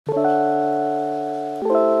I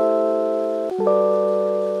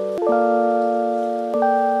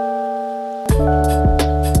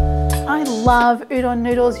love udon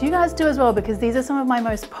noodles. You guys do as well, because these are some of my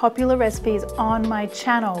most popular recipes on my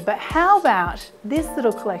channel. But how about this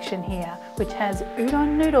little collection here, which has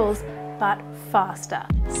udon noodles but faster?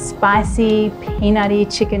 Spicy, peanutty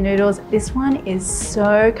chicken noodles. This one is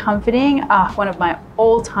so comforting. One of my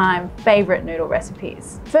all-time favorite noodle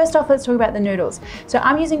recipes. First off, let's talk about the noodles. So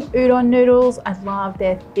I'm using udon noodles. I love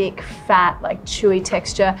their thick, fat, like chewy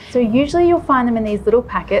texture. So usually you'll find them in these little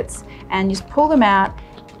packets and you just pull them out.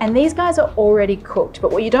 And these guys are already cooked,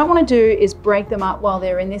 but what you don't want to do is break them up while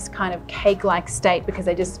they're in this kind of cake-like state, because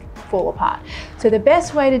they just fall apart. So the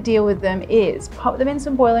best way to deal with them is pop them in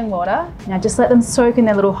some boiling water. Now just let them soak in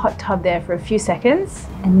their little hot tub there for a few seconds.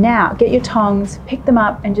 And now get your tongs, pick them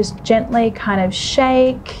up and just gently kind of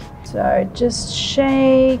shake. So just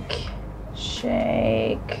shake,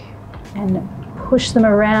 shake, and push them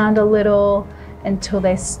around a little until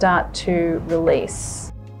they start to release.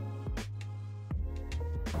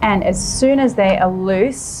 And as soon as they are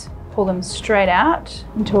loose, pull them straight out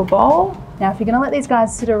into a bowl. Now, if you're gonna let these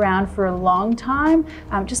guys sit around for a long time,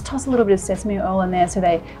 just toss a little bit of sesame oil in there so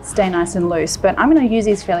they stay nice and loose. But I'm gonna use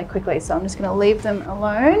these fairly quickly, so I'm just gonna leave them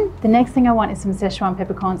alone. The next thing I want is some Szechuan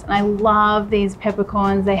peppercorns, and I love these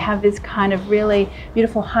peppercorns. They have this kind of really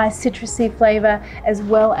beautiful high citrusy flavor, as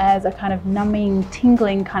well as a kind of numbing,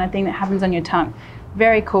 tingling kind of thing that happens on your tongue.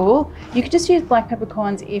 Very cool. You could just use black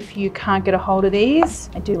peppercorns if you can't get a hold of these.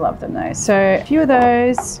 I do love them though. So a few of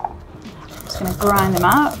those, just gonna grind them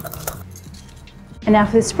up. And now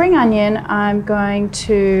for the spring onion, I'm going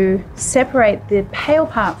to separate the pale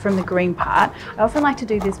part from the green part. I often like to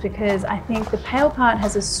do this because I think the pale part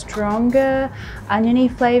has a stronger oniony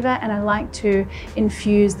flavor, and I like to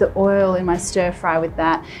infuse the oil in my stir fry with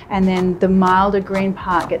that. And then the milder green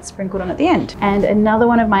part gets sprinkled on at the end. And another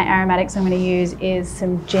one of my aromatics I'm going to use is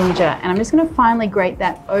some ginger. And I'm just going to finely grate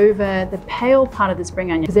that over the pale part of the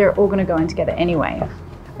spring onion, because they're all going to go in together anyway.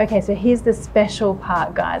 Okay, so here's the special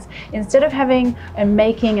part, guys. Instead of having and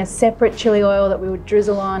making a separate chili oil that we would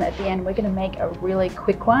drizzle on at the end, we're gonna make a really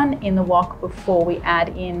quick one in the wok before we add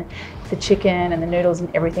in the chicken and the noodles and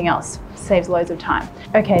everything else. Saves loads of time.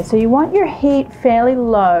 Okay, so you want your heat fairly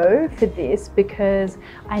low for this, because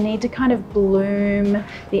I need to kind of bloom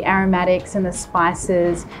the aromatics and the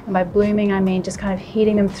spices. And by blooming, I mean just kind of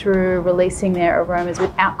heating them through, releasing their aromas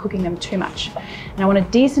without cooking them too much. And I want a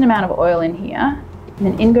decent amount of oil in here.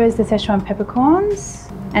 And then in goes the Szechuan peppercorns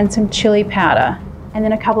and some chili powder, and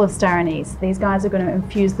then a couple of star anise. These guys are going to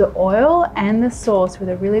infuse the oil and the sauce with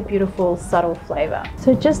a really beautiful, subtle flavor.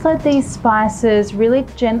 So just let these spices really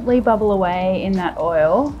gently bubble away in that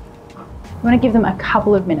oil. You want to give them a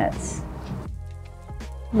couple of minutes.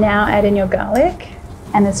 Now add in your garlic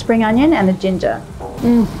and the spring onion and the ginger.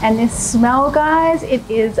 And this smell, guys, it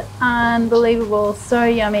is unbelievable. So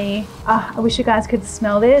yummy. I wish you guys could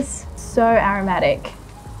smell this. So aromatic.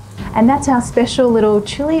 And that's our special little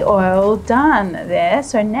chili oil done there.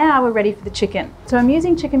 So now we're ready for the chicken. So I'm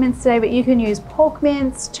using chicken mince today, but you can use pork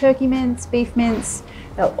mince, turkey mince, beef mince.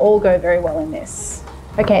 They'll all go very well in this.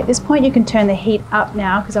 Okay, at this point you can turn the heat up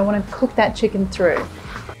now, because I want to cook that chicken through.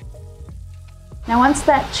 Now once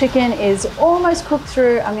that chicken is almost cooked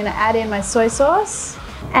through, I'm going to add in my soy sauce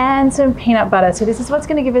and some peanut butter. So this is what's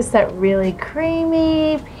going to give us that really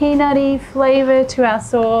creamy, peanutty flavor to our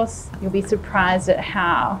sauce. You'll be surprised at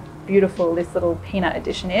how beautiful this little peanut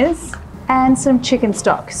addition is. And some chicken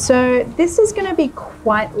stock. So this is going to be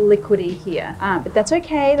quite liquidy here, but that's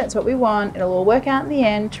okay. That's what we want. It'll all work out in the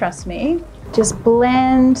end, trust me. Just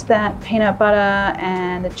blend that peanut butter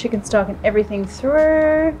and the chicken stock and everything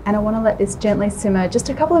through. And I want to let this gently simmer just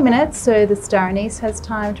a couple of minutes so the star anise has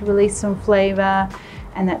time to release some flavor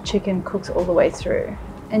and that chicken cooks all the way through.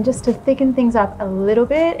 And just to thicken things up a little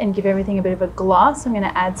bit and give everything a bit of a gloss, I'm going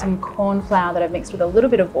to add some corn flour that I've mixed with a little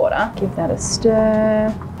bit of water. Give that a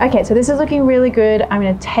stir. Okay, so this is looking really good. I'm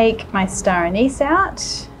going to take my star anise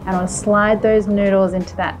out and I'll slide those noodles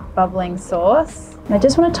into that bubbling sauce. And I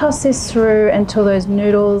just want to toss this through until those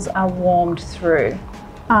noodles are warmed through.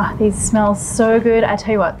 These smell so good. I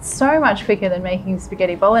tell you what, so much quicker than making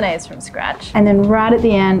spaghetti bolognese from scratch. And then right at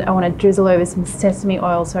the end, I want to drizzle over some sesame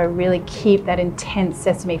oil so I really keep that intense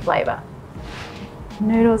sesame flavor.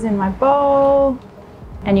 Noodles in my bowl.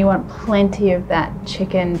 And you want plenty of that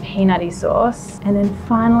chicken peanutty sauce. And then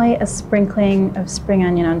finally, a sprinkling of spring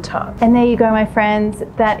onion on top. And there you go, my friends.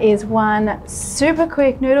 That is one super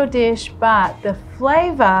quick noodle dish, but the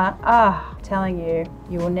flavor, I'm telling you,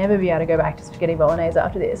 you will never be able to go back to spaghetti bolognese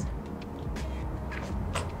after this.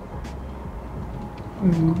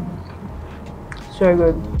 So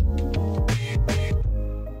good.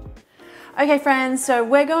 Okay friends, so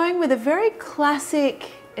we're going with a very classic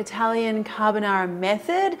Italian carbonara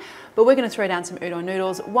method, but we're going to throw down some udon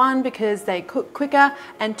noodles. One, because they cook quicker,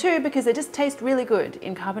 and two, because they just taste really good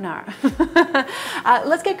in carbonara.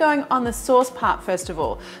 Let's get going on the sauce part first of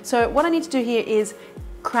all. So what I need to do here is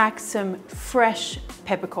crack some fresh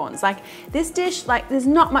peppercorns. Like this dish, like there's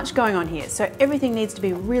not much going on here, so everything needs to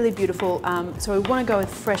be really beautiful. So we want to go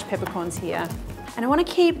with fresh peppercorns here. And I want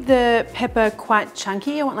to keep the pepper quite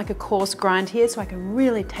chunky. I want like a coarse grind here so I can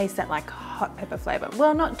really taste that like hot pepper flavor.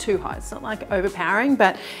 Well, not too hot, it's not like overpowering,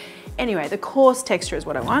 but anyway, the coarse texture is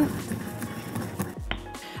what I want.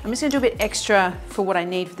 I'm just gonna do a bit extra for what I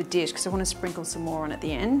need for the dish because I want to sprinkle some more on at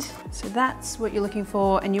the end. So that's what you're looking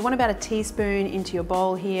for, and you want about a teaspoon into your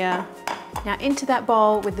bowl here. Now into that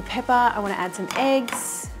bowl with the pepper, I want to add some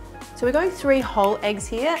eggs. So we're going 3 whole eggs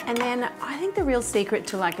here, and then I think the real secret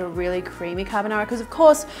to like a really creamy carbonara, because of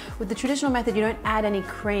course with the traditional method you don't add any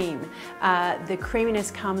cream. The creaminess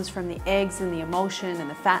comes from the eggs and the emulsion and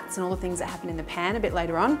the fats and all the things that happen in the pan a bit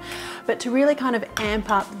later on. But to really kind of amp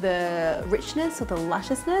up the richness or the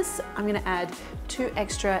lusciousness, I'm going to add 2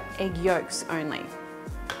 extra egg yolks only.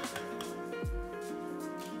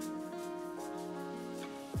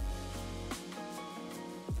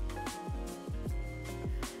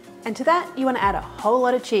 And to that, you want to add a whole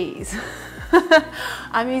lot of cheese.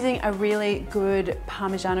 I'm using a really good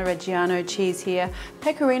Parmigiano Reggiano cheese here.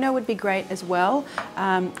 Pecorino would be great as well.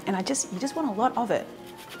 And you just want a lot of it.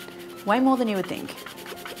 Way more than you would think.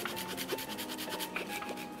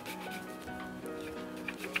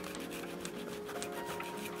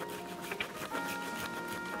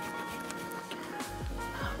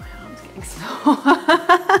 Oh, my arm's getting sore.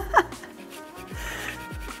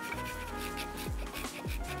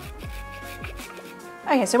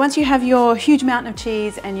 Okay, so once you have your huge mountain of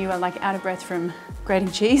cheese and you are like out of breath from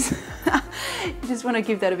grating cheese, you just want to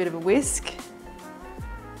give that a bit of a whisk.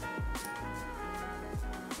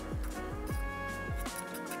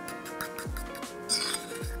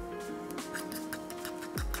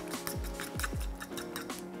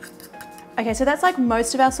 Okay, so that's like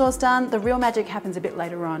most of our sauce done. The real magic happens a bit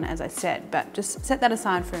later on, as I said, but just set that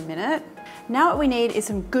aside for a minute. Now what we need is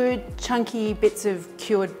some good chunky bits of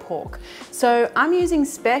cured pork. So I'm using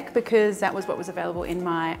speck because that was what was available in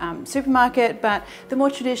my supermarket, but the more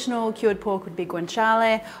traditional cured pork would be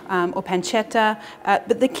guanciale or pancetta.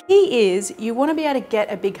 But the key is you want to be able to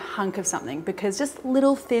get a big hunk of something, because just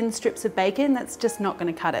little thin strips of bacon, that's just not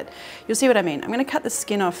going to cut it. You'll see what I mean. I'm going to cut the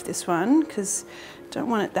skin off this one because I don't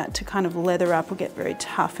want that to kind of leather up or get very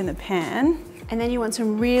tough in the pan. And then you want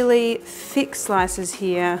some really thick slices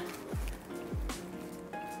here.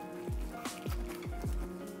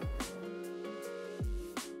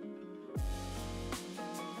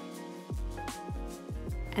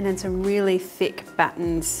 And then some really thick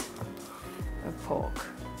battens of pork.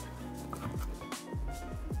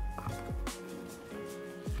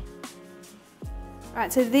 All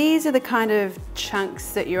right, so these are the kind of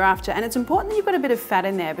chunks that you're after, and it's important that you've got a bit of fat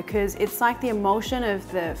in there because it's like the emulsion of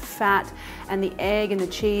the fat and the egg and the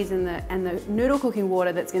cheese and the noodle cooking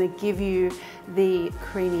water that's going to give you the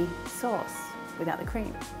creamy sauce without the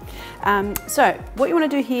cream. So what you want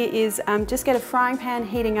to do here is just get a frying pan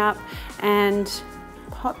heating up and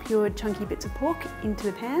pop your chunky bits of pork into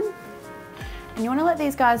the pan. And you want to let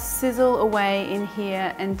these guys sizzle away in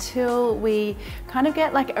here until we kind of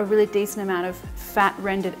get like a really decent amount of fat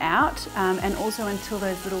rendered out, and also until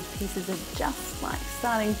those little pieces are just like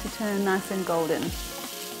starting to turn nice and golden.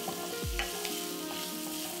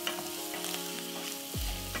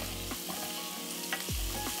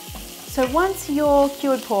 So once your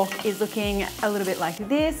cured pork is looking a little bit like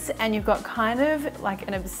this and you've got kind of like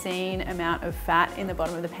an obscene amount of fat in the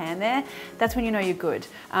bottom of the pan there, that's when you know you're good.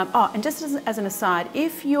 Oh, and just as an aside,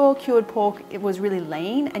 if your cured pork was really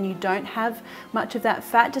lean and you don't have much of that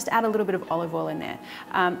fat, just add a little bit of olive oil in there.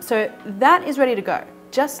 So that is ready to go.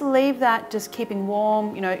 Just leave that just keeping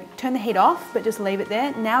warm, you know, turn the heat off, but just leave it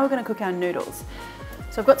there. Now we're gonna cook our noodles.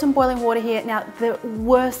 So I've got some boiling water here. Now, the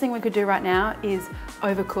worst thing we could do right now is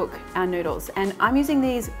overcook our noodles. And I'm using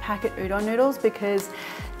these packet udon noodles because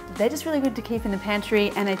they're just really good to keep in the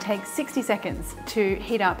pantry and they take 60 seconds to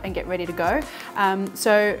heat up and get ready to go.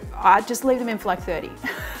 So I just leave them in for like 30.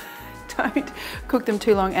 Don't cook them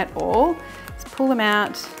too long at all. Just pull them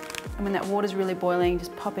out, and when that water's really boiling,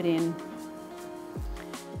 just pop it in.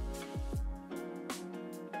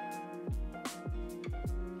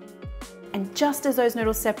 And just as those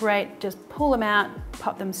noodles separate, just pull them out,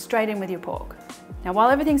 pop them straight in with your pork. Now while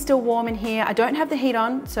everything's still warm in here, I don't have the heat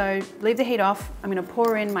on, so leave the heat off. I'm gonna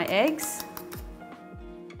pour in my eggs.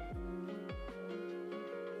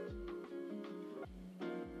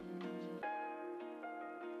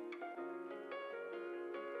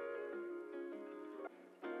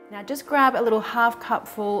 Now just grab a little half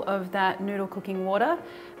cupful of that noodle cooking water.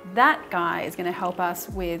 That guy is gonna help us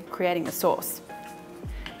with creating the sauce.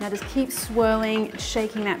 Now just keep swirling,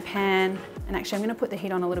 shaking that pan. And actually I'm gonna put the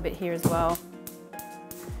heat on a little bit here as well.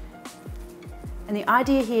 And the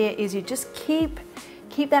idea here is you just keep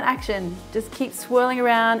that action. Just keep swirling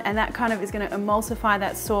around, and that kind of is gonna emulsify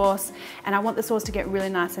that sauce. And I want the sauce to get really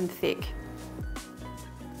nice and thick.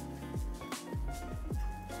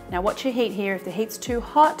 Now watch your heat here. If the heat's too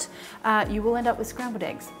hot, you will end up with scrambled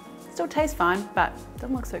eggs. Still tastes fine, but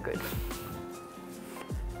doesn't look so good.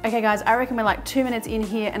 Okay guys, I reckon we're like 2 minutes in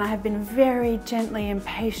here, and I have been very gently and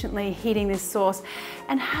patiently heating this sauce.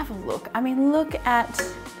 And have a look. I mean, look at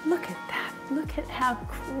that. Look at how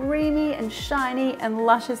creamy and shiny and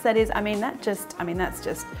luscious that is. I mean, that's just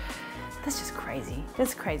crazy.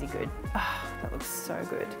 That's crazy good. Oh, that looks so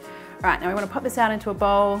good. All right, now we want to pop this out into a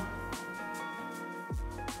bowl.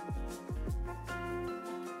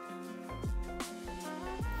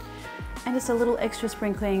 And just a little extra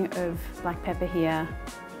sprinkling of black pepper here.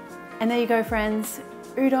 And there you go, friends.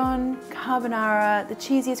 Udon, carbonara, the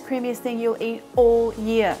cheesiest, creamiest thing you'll eat all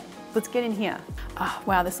year. Let's get in here. Oh,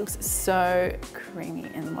 wow, this looks so creamy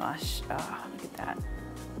and lush. Oh, look at that.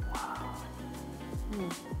 Wow.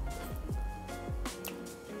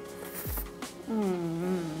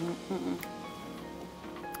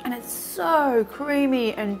 And it's so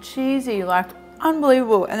creamy and cheesy, like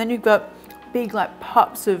unbelievable. And then you've got big like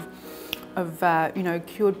pops of you know,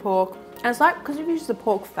 cured pork. And it's like, because you've used the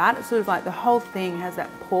pork fat, it's sort of like the whole thing has that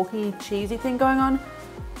porky, cheesy thing going on.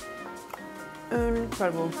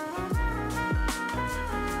 Incredible.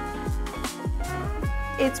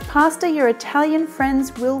 It's pasta your Italian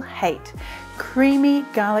friends will hate. Creamy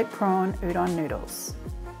garlic prawn udon noodles.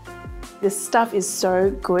 This stuff is so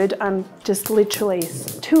good. I'm just literally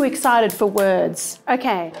too excited for words.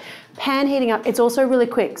 Okay, pan heating up. It's also really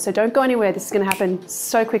quick, so don't go anywhere. This is gonna happen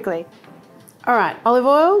so quickly. All right, olive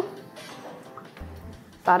oil,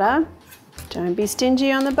 butter. Don't be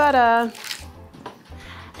stingy on the butter.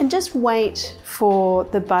 And just wait for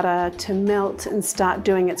the butter to melt and start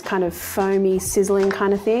doing its kind of foamy, sizzling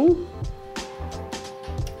kind of thing.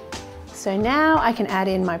 So now I can add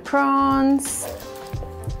in my prawns.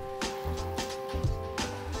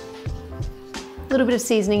 A little bit of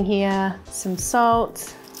seasoning here, some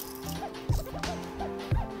salt,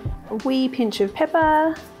 a wee pinch of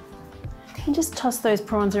pepper, and just toss those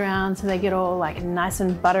prawns around so they get all like nice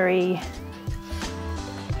and buttery.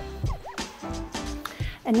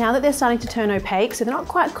 And now that they're starting to turn opaque, so they're not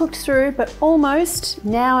quite cooked through, but almost,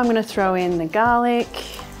 now I'm gonna throw in the garlic.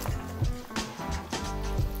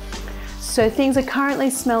 So things are currently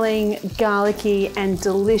smelling garlicky and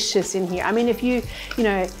delicious in here. I mean, if you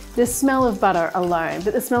know, the smell of butter alone,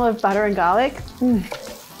 but the smell of butter and garlic,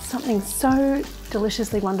 something so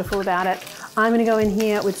deliciously wonderful about it. I'm gonna go in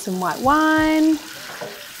here with some white wine.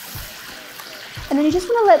 And then you just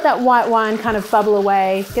want to let that white wine kind of bubble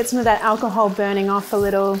away, get some of that alcohol burning off a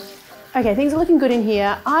little. Okay, things are looking good in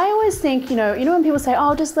here. I always think, you know when people say,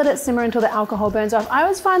 oh, just let it simmer until the alcohol burns off. I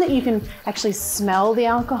always find that you can actually smell the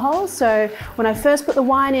alcohol. So when I first put the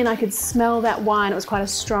wine in, I could smell that wine. It was quite a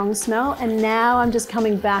strong smell. And now I'm just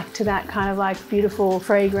coming back to that kind of like beautiful,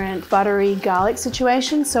 fragrant, buttery garlic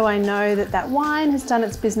situation. So I know that that wine has done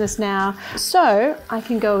its business now. So I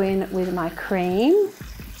can go in with my cream.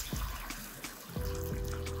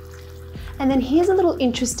 And then here's a little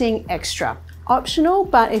interesting extra. Optional,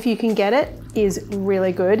 but if you can get it, is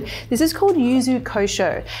really good. This is called yuzu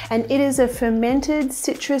kosho, and it is a fermented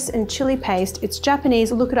citrus and chili paste. It's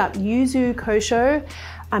Japanese, look it up, yuzu kosho.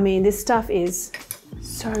 I mean, this stuff is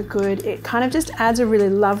so good. It kind of just adds a really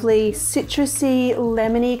lovely citrusy,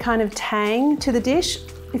 lemony kind of tang to the dish.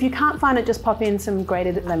 If you can't find it, just pop in some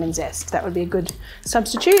grated lemon zest. That would be a good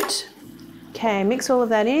substitute. Okay, mix all of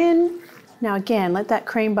that in. Now again, let that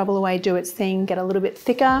cream bubble away, do its thing, get a little bit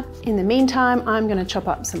thicker. In the meantime, I'm gonna chop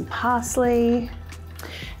up some parsley.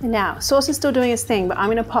 And now, sauce is still doing its thing, but I'm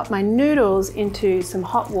gonna pop my noodles into some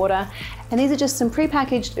hot water. And these are just some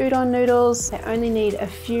pre-packaged udon noodles. They only need a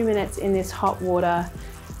few minutes in this hot water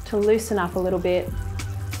to loosen up a little bit.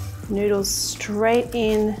 Noodles straight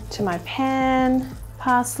in to my pan,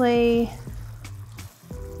 parsley,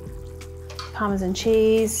 Parmesan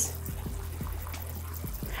cheese.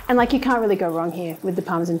 And like, you can't really go wrong here with the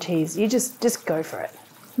Parmesan cheese. You just go for it.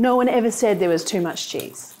 No one ever said there was too much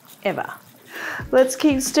cheese, ever. Let's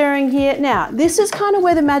keep stirring here. Now, this is kind of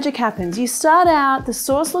where the magic happens. You start out, the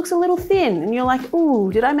sauce looks a little thin and you're like,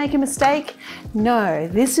 ooh, did I make a mistake? No,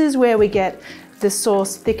 this is where we get the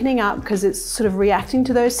sauce thickening up because it's sort of reacting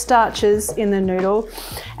to those starches in the noodle,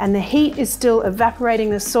 and the heat is still evaporating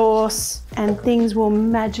the sauce, and things will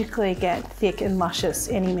magically get thick and luscious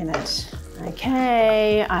any minute.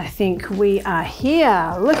 Okay, I think we are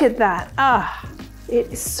here. Look at that. Ah, it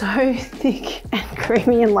is so thick and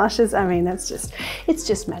creamy and luscious. I mean, it's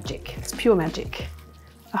just magic. It's pure magic.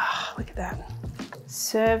 Ah, look at that.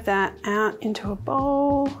 Serve that out into a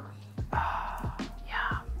bowl. Oh,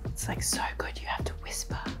 yum. It's like so good you have to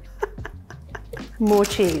whisper. More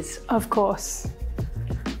cheese, of course.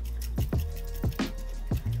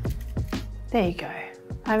 There you go.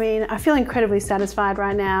 I mean, I feel incredibly satisfied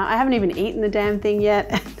right now. I haven't even eaten the damn thing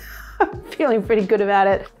yet. I'm feeling pretty good about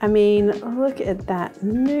it. I mean, look at that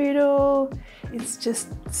noodle. It's just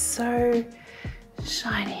so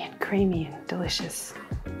shiny and creamy and delicious.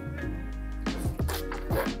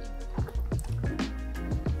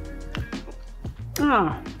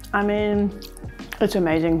 Oh, I mean, it's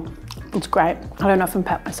amazing. It's great. I don't often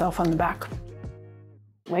pat myself on the back.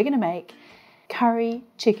 We're gonna make curry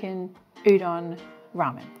chicken udon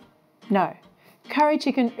ramen. No, curry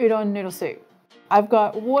chicken udon noodle soup. I've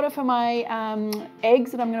got water for my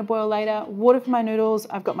eggs that I'm gonna boil later, water for my noodles.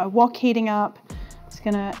 I've got my wok heating up. Just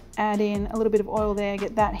gonna add in a little bit of oil there,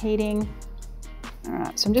 get that heating. All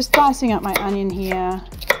right, so I'm just dicing up my onion here.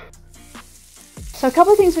 So a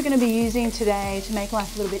couple of things we're going to be using today to make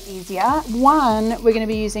life a little bit easier. One, we're going to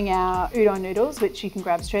be using our udon noodles, which you can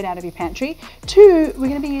grab straight out of your pantry. Two, we're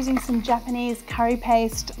going to be using some Japanese curry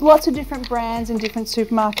paste, lots of different brands in different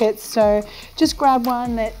supermarkets. So just grab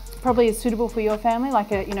one that probably is suitable for your family,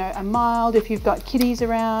 like a mild if you've got kiddies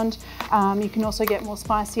around. You can also get more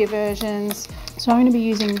spicier versions. So I'm going to be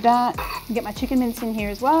using that. I'll get my chicken mince in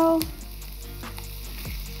here as well.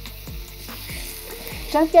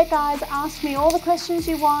 Don't forget, guys, ask me all the questions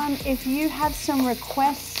you want. If you have some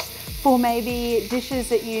requests for maybe dishes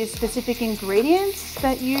that use specific ingredients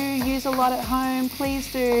that you use a lot at home,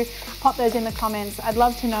 please do pop those in the comments. I'd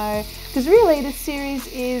love to know, because really this series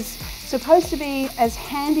is supposed to be as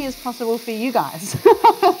handy as possible for you guys.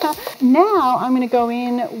 Now I'm going to go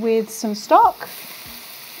in with some stock.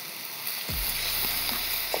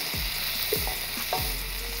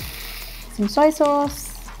 Some soy sauce.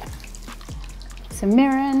 Some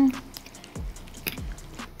mirin,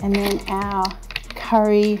 and then our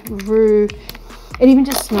curry roux. It even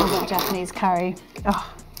just smells like Japanese curry.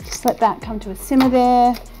 Oh, just let that come to a simmer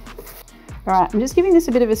there. All right, I'm just giving this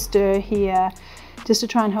a bit of a stir here just to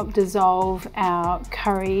try and help dissolve our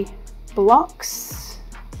curry blocks.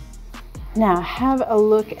 Now have a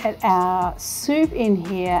look at our soup in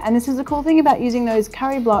here. And this is the cool thing about using those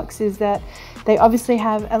curry blocks is that they obviously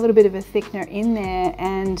have a little bit of a thickener in there,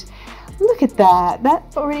 and look at that. That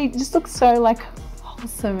already just looks so like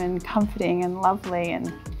wholesome and comforting and lovely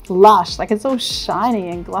and lush. Like it's all shiny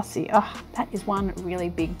and glossy. Oh, that is one really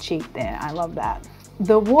big cheat there. I love that.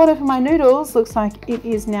 The water for my noodles looks like it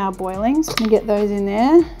is now boiling. So I'm gonna get those in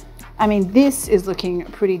there. I mean, this is looking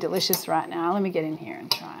pretty delicious right now. Let me get in here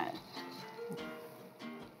and try it.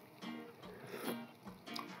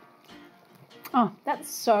 Oh, that's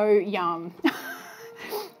so yum.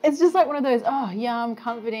 It's just like one of those, oh, yum,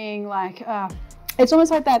 comforting, like, it's almost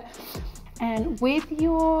like that. And with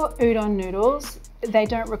your udon noodles, they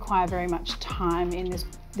don't require very much time in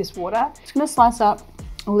this water. I'm just gonna slice up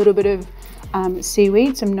a little bit of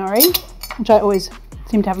seaweed, some nori, which I always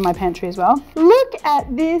seem to have in my pantry as well. Look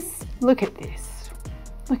at this, look at this.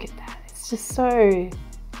 Look at that, it's just so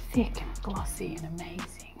thick and glossy and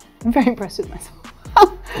amazing. I'm very impressed with myself.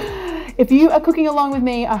 If you are cooking along with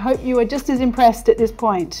me, I hope you are just as impressed at this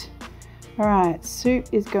point. All right, soup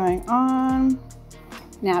is going on.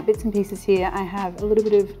 Now, bits and pieces here. I have a little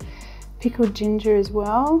bit of pickled ginger as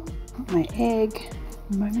well. My egg,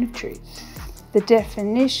 moment of truth. The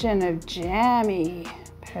definition of jammy,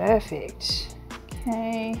 perfect.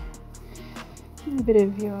 Okay, a little bit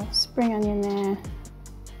of your spring onion there.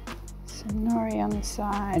 Some nori on the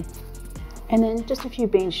side. And then just a few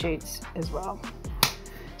bean shoots as well.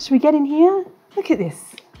 Should we get in here? Look at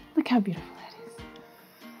this. Look how beautiful that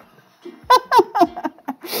is.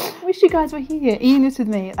 I wish you guys were here eating this with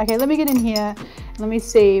me. Okay, let me get in here. Let me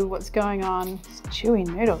see what's going on. It's chewy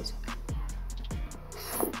noodles.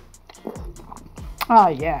 Oh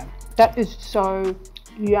yeah, that is so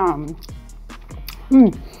yum.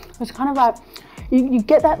 It's kind of like, you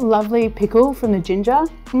get that lovely pickle from the ginger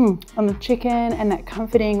on the chicken, and that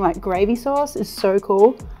comforting like gravy sauce is so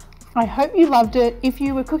cool. I hope you loved it. If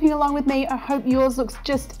you were cooking along with me, I hope yours looks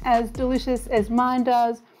just as delicious as mine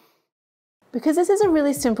does. Because this is a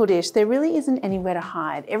really simple dish, there really isn't anywhere to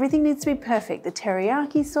hide. Everything needs to be perfect. The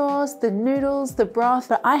teriyaki sauce, the noodles, the broth,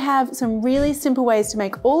 but I have some really simple ways to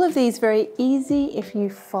make all of these very easy if you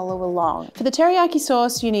follow along. For the teriyaki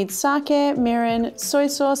sauce, you need sake, mirin, soy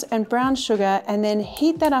sauce, and brown sugar, and then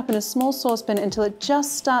heat that up in a small saucepan until it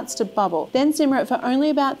just starts to bubble. Then simmer it for only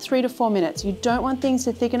about 3 to 4 minutes. You don't want things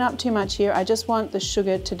to thicken up too much here. I just want the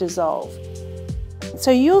sugar to dissolve. So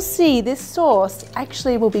you'll see this sauce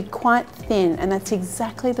actually will be quite thin, and that's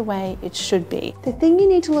exactly the way it should be. The thing you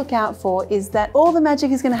need to look out for is that all the magic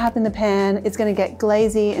is going to happen in the pan. It's going to get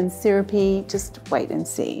glazy and syrupy. Just wait and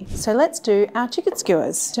see. So let's do our chicken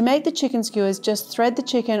skewers. To make the chicken skewers, just thread the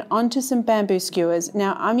chicken onto some bamboo skewers.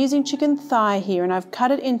 Now I'm using chicken thigh here, and I've cut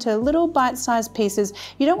it into little bite-sized pieces.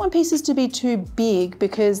 You don't want pieces to be too big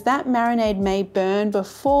because that marinade may burn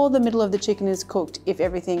before the middle of the chicken is cooked if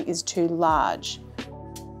everything is too large.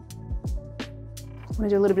 I'm gonna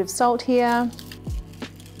do a little bit of salt here.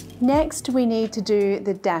 Next, we need to do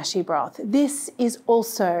the dashi broth. This is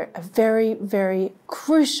also a very, very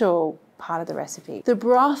crucial part of the recipe. The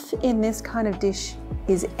broth in this kind of dish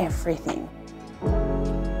is everything.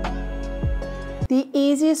 The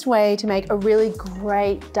easiest way to make a really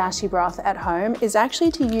great dashi broth at home is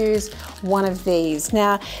actually to use one of these.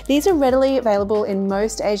 Now, these are readily available in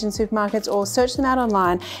most Asian supermarkets, or search them out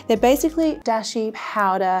online. They're basically dashi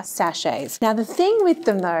powder sachets. Now, the thing with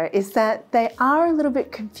them though is that they are a little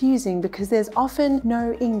bit confusing because there's often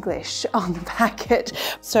no English on the packet.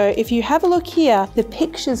 So if you have a look here, the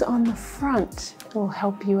pictures on the front will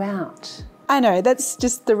help you out. I know, that's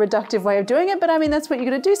just the reductive way of doing it, but I mean, that's what you're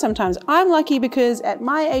gonna do sometimes. I'm lucky because at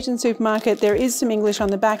my Asian supermarket, there is some English on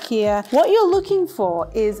the back here. What you're looking for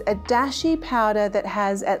is a dashi powder that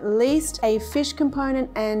has at least a fish component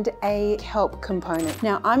and a kelp component.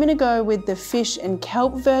 Now, I'm gonna go with the fish and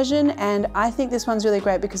kelp version, and I think this one's really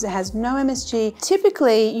great because it has no MSG.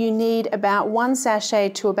 Typically, you need about 1 sachet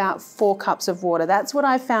to about 4 cups of water. That's what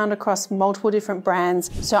I've found across multiple different brands.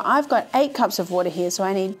 So I've got 8 cups of water here, so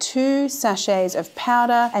I need 2 sachets of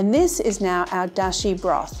powder, and this is now our dashi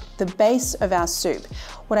broth, the base of our soup.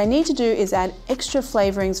 What I need to do is add extra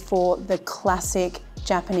flavorings for the classic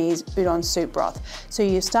Japanese udon soup broth. So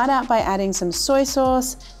you start out by adding some soy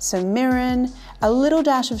sauce, some mirin, a little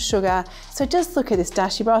dash of sugar. So just look at this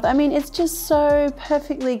dashi broth. I mean, it's just so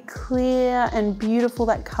perfectly clear and beautiful.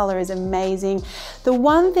 That color is amazing. The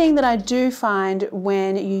one thing that I do find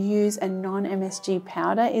when you use a non-MSG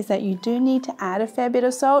powder is that you do need to add a fair bit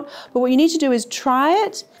of salt, but what you need to do is try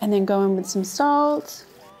it and then go in with some salt.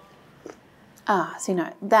 See, no,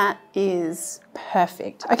 that is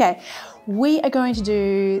perfect. Okay, we are going to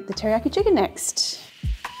do the teriyaki chicken next.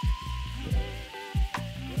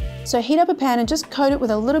 So heat up a pan and just coat it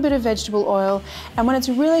with a little bit of vegetable oil, and when it's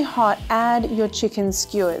really hot, add your chicken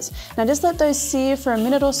skewers. Now just let those sear for a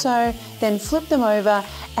minute or so, then flip them over,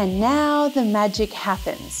 and now the magic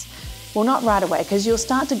happens. Well, not right away, because you'll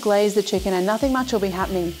start to glaze the chicken and nothing much will be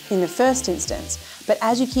happening in the first instance. But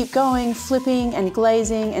as you keep going, flipping and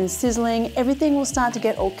glazing and sizzling, everything will start to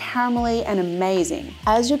get all caramelly and amazing.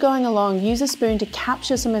 As you're going along, use a spoon to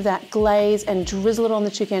capture some of that glaze and drizzle it on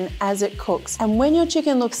the chicken as it cooks. And when your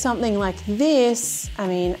chicken looks something like this, I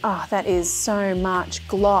mean, oh, that is so much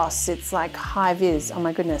gloss. It's like high vis. Oh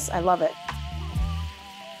my goodness, I love it.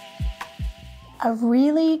 A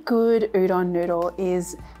really good udon noodle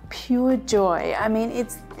is pure joy. I mean,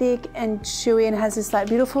 it's thick and chewy and has this like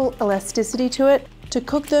beautiful elasticity to it. To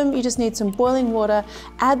cook them, you just need some boiling water,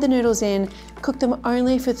 add the noodles in, cook them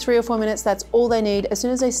only for 3 or 4 minutes. That's all they need. As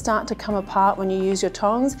soon as they start to come apart when you use your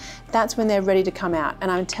tongs, that's when they're ready to come out.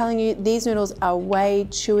 And I'm telling you, these noodles are way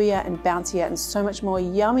chewier and bouncier and so much more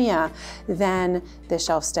yummier than the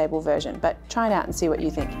shelf-stable version. But try it out and see what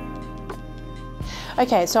you think.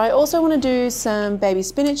 Okay, so I also want to do some baby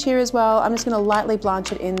spinach here as well. I'm just going to lightly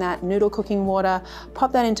blanch it in that noodle cooking water,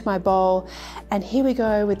 pop that into my bowl, and here we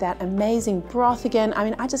go with that amazing broth again. I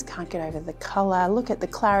mean, I just can't get over the color. Look at the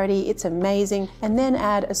clarity, it's amazing. And then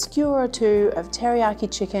add a skewer or 2 of teriyaki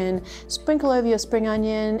chicken, sprinkle over your spring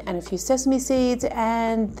onion and a few sesame seeds,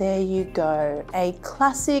 and there you go. A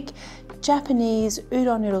classic Japanese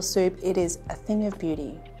udon noodle soup. It is a thing of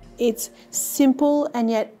beauty. It's simple, and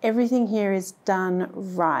yet everything here is done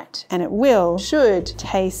right. And it should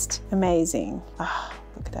taste amazing. Ah,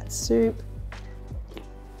 look at that soup.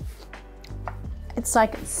 It's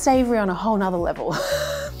like savory on a whole nother level.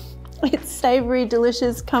 It's savory,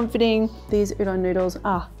 delicious, comforting. These udon noodles,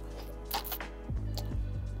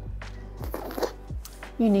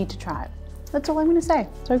 you need to try it. That's all I'm gonna say.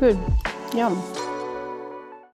 So good, yum.